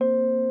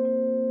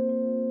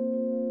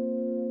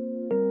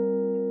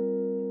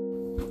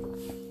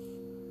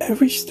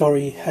Every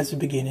story has a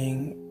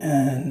beginning,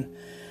 and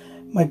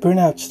my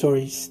burnout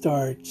story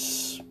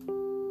starts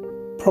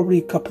probably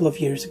a couple of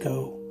years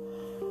ago,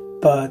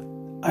 but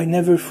I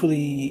never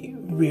fully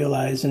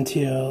realized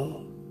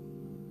until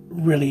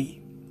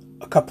really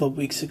a couple of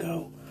weeks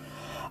ago.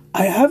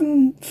 I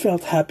haven't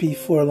felt happy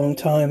for a long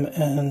time,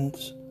 and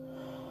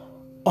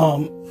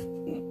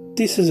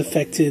this has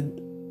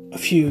affected a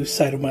few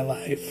sides of my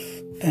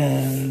life,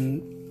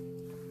 and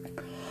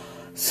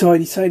so I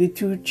decided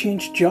to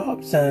change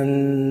jobs,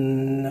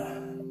 and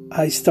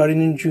I started a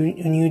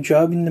new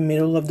job in the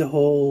middle of the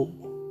whole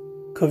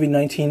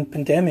COVID-19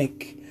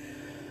 pandemic,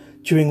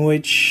 during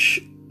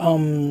which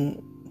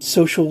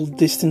social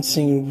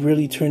distancing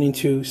really turned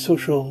into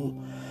social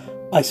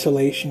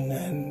isolation,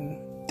 and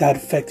that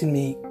affected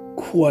me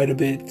quite a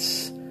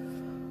bit.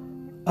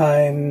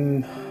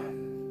 I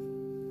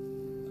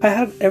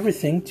have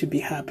everything to be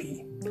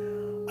happy.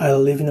 I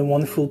live in a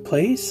wonderful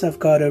place. I've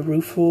got a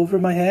roof over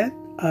my head.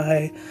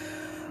 I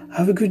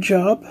have a good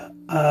job.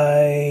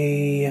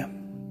 I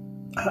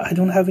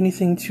don't have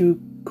anything to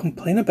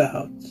complain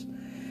about.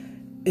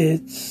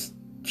 It's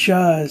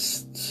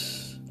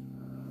just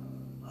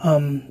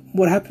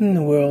what happened in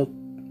the world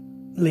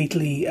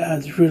lately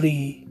has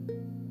really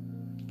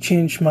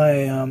changed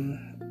my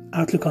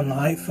outlook on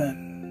life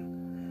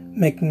and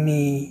make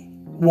me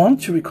want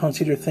to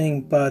reconsider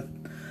things. But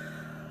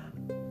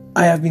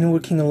I have been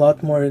working a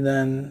lot more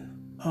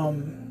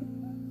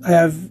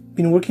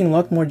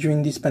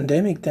during this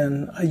pandemic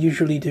than I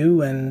usually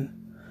do, and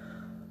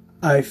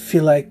I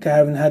feel like I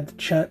haven't had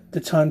the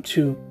time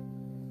to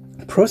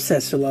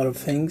process a lot of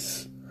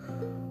things.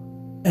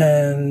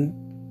 And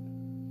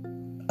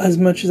as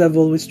much as I've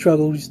always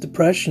struggled with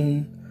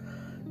depression,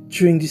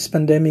 during this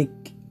pandemic,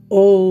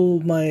 all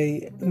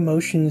my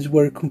emotions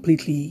were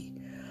completely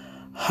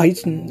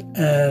heightened,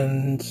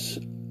 and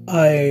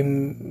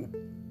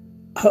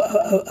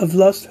I've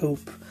lost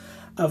hope.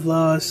 I've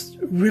lost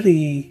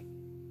really.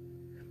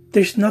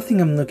 There's nothing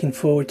I'm looking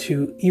forward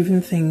to.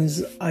 Even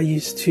things I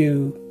used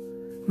to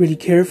really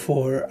care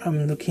for,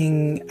 I'm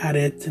looking at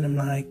it and I'm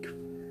like,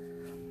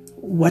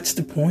 what's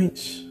the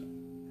point?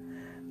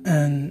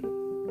 And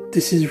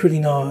this is really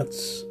not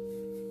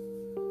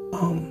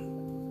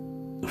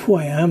who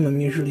I am. I'm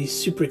usually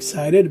super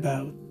excited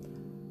about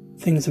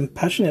things I'm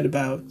passionate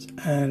about,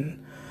 and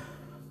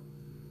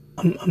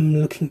I'm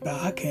looking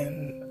back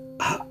and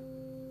I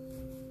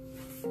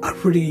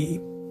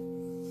really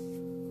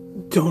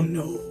don't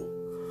know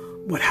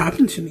what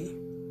happened to me.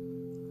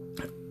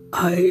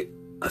 I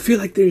feel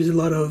like there's a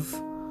lot of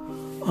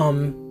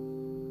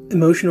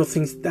emotional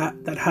things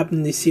that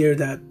happened this year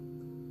that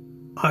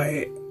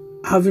I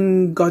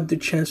haven't got the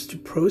chance to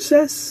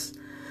process,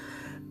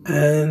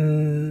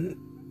 and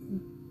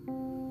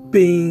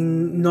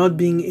not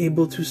being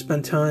able to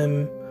spend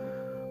time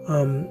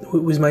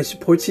with my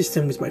support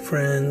system, with my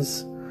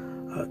friends,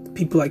 the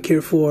people I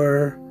care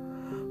for,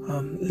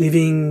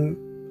 living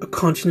a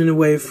continent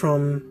away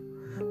from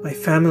my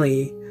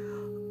family.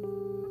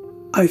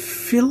 I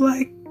feel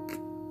like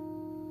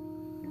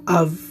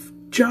I've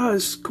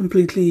just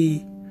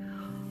completely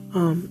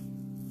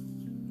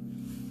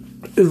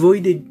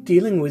avoided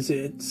dealing with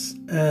it,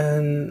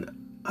 and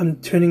I'm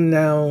turning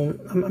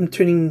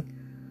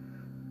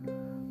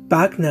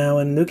back now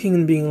and looking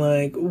and being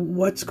like,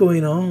 what's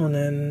going on?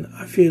 And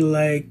I feel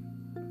like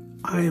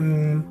I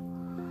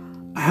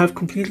have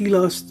completely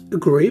lost a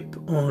grip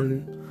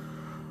on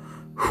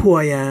who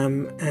I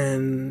am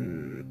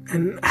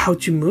and how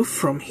to move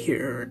from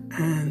here.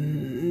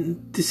 And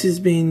this has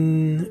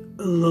been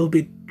a little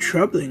bit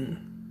troubling.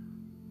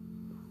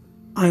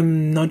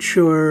 I'm not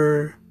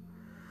sure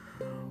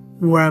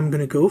where I'm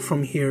gonna go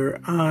from here.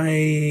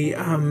 I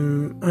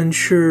am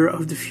unsure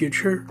of the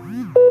future.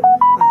 I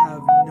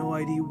have no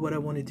idea what I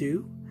want to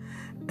do,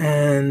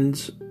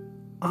 and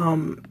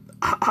I'm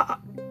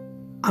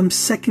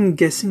second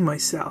guessing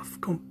myself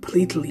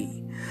completely.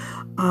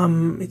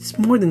 It's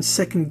more than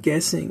second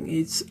guessing.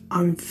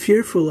 I'm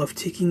fearful of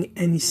taking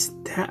any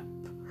step,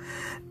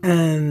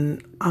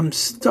 and I'm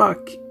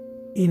stuck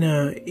in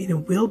a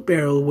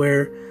wheelbarrow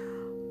where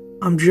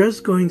I'm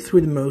just going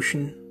through the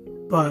motion,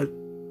 but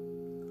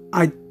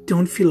I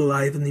don't feel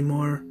alive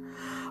anymore.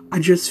 I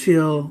just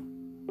feel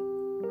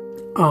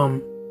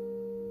I'm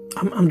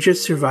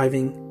just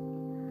surviving.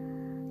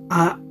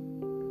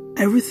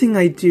 Everything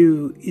I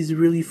do is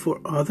really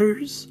for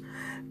others,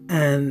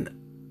 and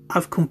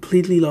I've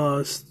completely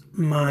lost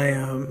my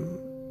own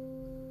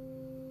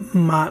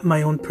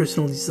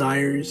personal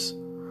desires,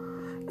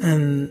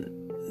 and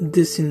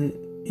this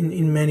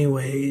in many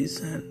ways.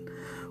 And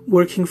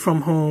working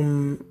from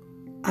home,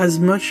 as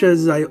much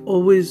as I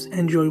always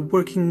enjoy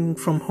working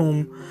from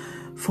home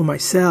for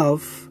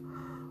myself,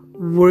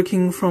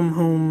 working from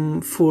home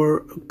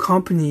for a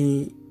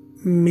company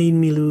made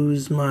me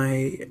lose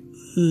my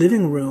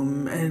living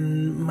room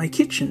and my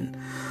kitchen.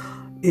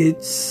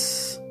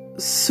 It's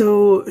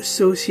so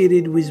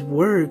associated with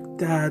work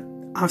that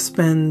I've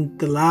spent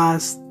the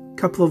last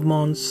couple of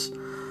months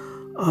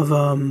of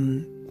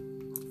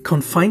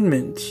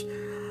confinement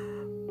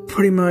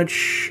pretty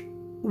much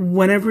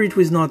whenever it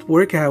was not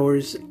work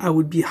hours, I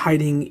would be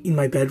hiding in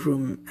my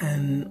bedroom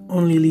and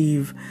only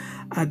leave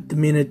at the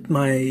minute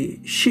my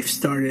shift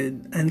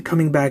started and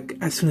coming back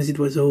as soon as it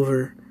was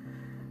over.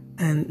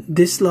 And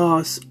this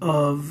loss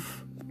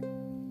of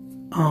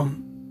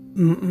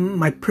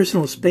my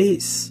personal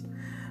space,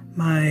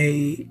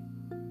 my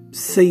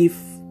safe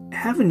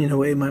haven in a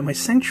way, my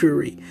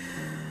sanctuary,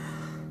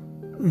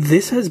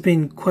 this has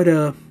been quite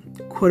a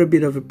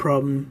bit of a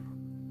problem.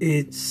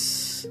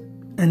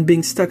 And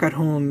being stuck at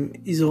home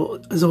has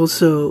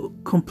also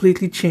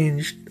completely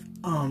changed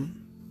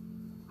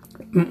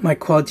my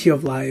quality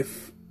of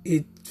life.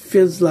 It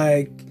feels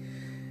like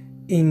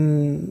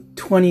in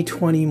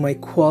 2020 my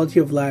quality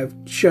of life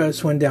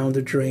just went down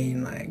the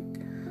drain, like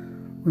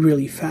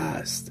really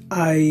fast.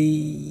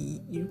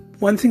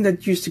 One thing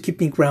that used to keep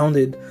me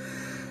grounded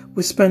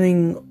was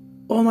spending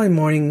all my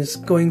mornings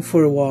going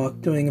for a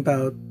walk, doing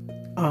about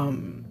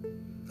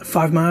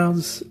 5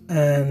 miles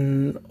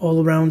and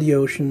all around the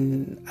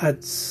ocean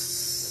at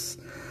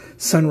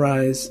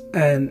sunrise,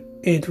 and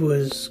it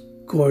was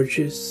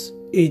gorgeous.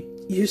 It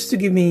used to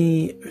give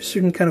me a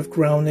certain kind of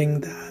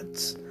grounding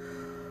that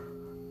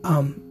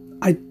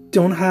I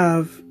don't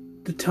have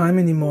the time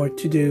anymore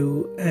to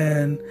do,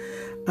 and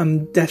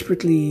I'm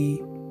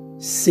desperately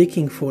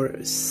seeking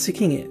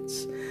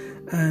it.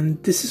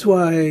 And this is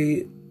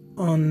why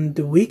on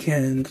the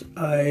weekend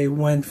I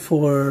went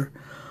for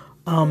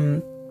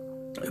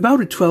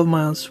about a 12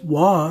 miles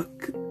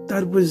walk.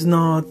 That was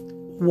not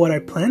what I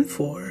planned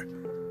for,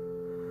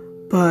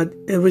 but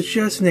it was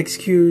just an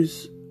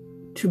excuse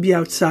to be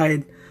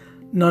outside,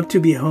 not to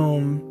be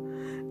home,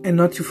 and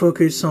not to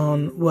focus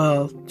on,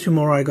 well,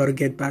 tomorrow I gotta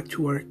get back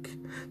to work,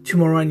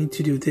 tomorrow I need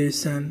to do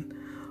this, and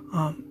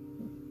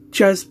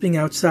just being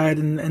outside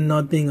and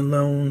not being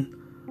alone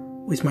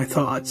with my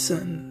thoughts.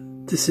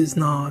 And this is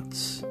not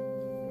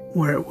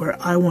where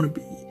I want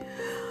to be,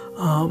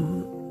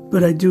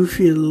 but I do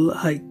feel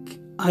like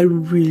I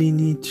really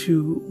need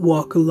to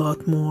walk a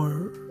lot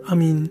more. I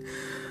mean,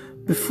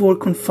 before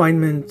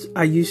confinement,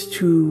 I used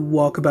to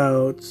walk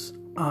about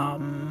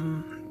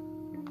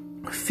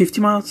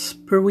 50 miles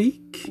per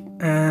week.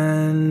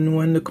 And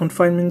when the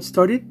confinement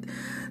started,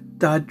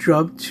 that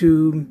dropped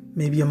to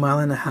maybe 1.5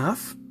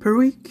 miles per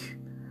week,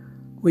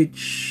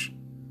 which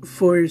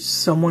for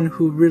someone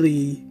who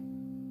really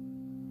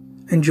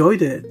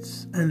enjoyed it,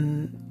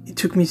 and it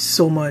took me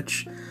so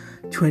much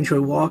to enjoy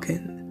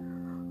walking.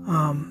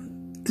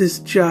 This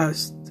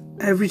just,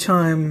 every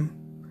time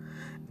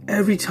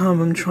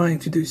I'm trying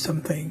to do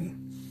something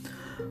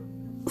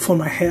for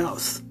my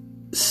health,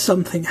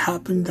 something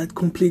happened that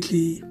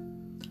completely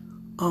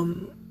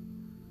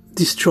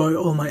destroyed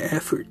all my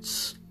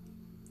efforts,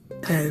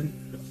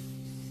 and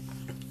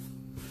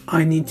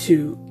I need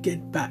to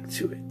get back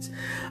to it.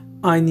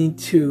 I need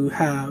to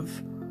have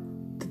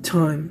the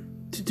time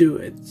to do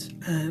it,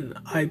 and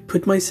I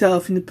put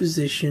myself in a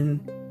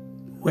position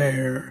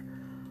where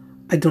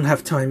I don't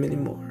have time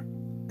anymore.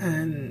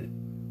 And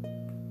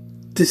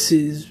this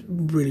is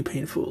really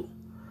painful.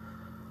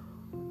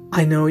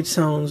 I know it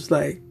sounds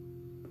like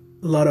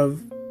a lot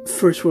of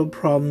first world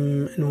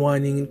problem and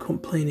whining and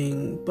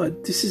complaining,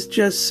 but this is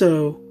just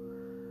so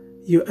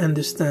you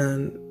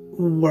understand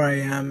where I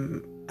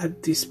am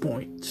at this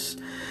point.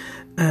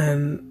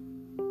 And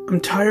I'm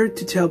tired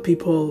to tell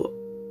people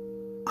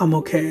I'm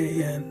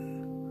okay, and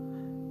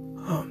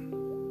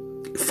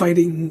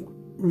fighting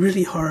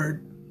really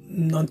hard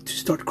not to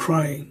start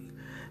crying,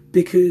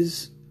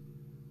 because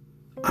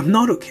I'm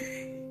not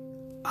okay.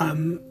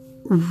 I'm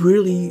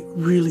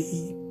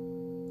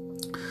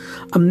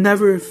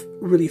never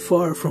really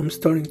far from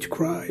starting to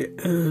cry,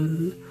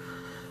 and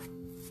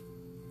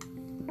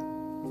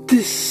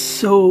this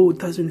so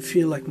doesn't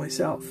feel like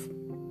myself.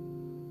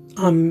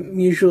 I'm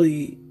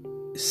usually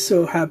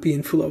so happy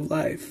and full of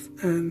life,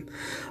 and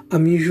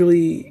I'm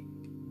usually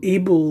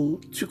able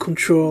to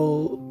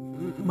control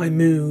my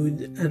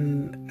mood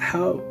and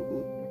how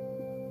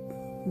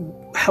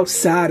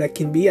sad I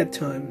can be at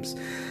times.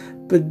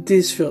 But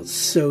this felt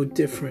so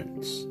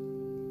different,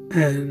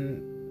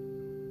 and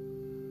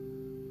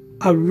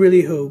I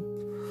really hope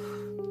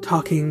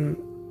talking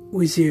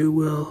with you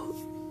will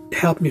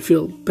help me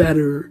feel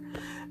better,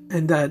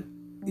 and that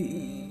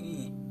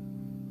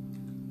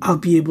I'll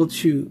be able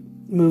to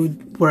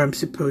move where I'm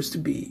supposed to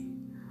be.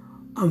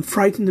 I'm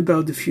frightened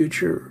about the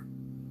future,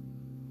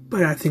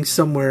 but I think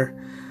somewhere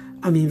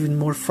I'm even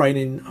more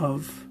frightened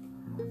of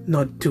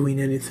not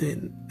doing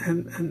anything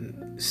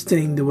and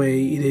staying the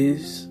way it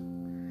is.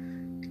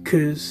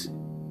 Because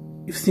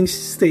if things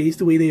stays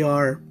the way they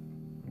are,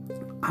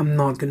 I'm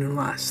not gonna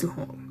last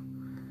long.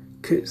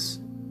 Because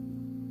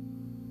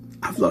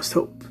I've lost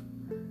hope,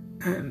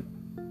 and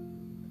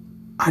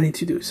I need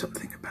to do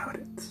something about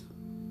it.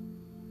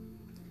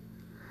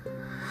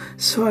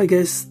 So I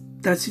guess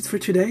that's it for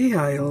today.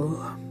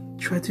 I'll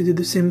try to do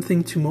the same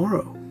thing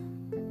tomorrow.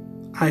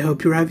 I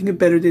hope you're having a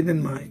better day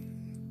than mine.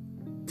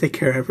 Take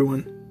care,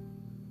 everyone.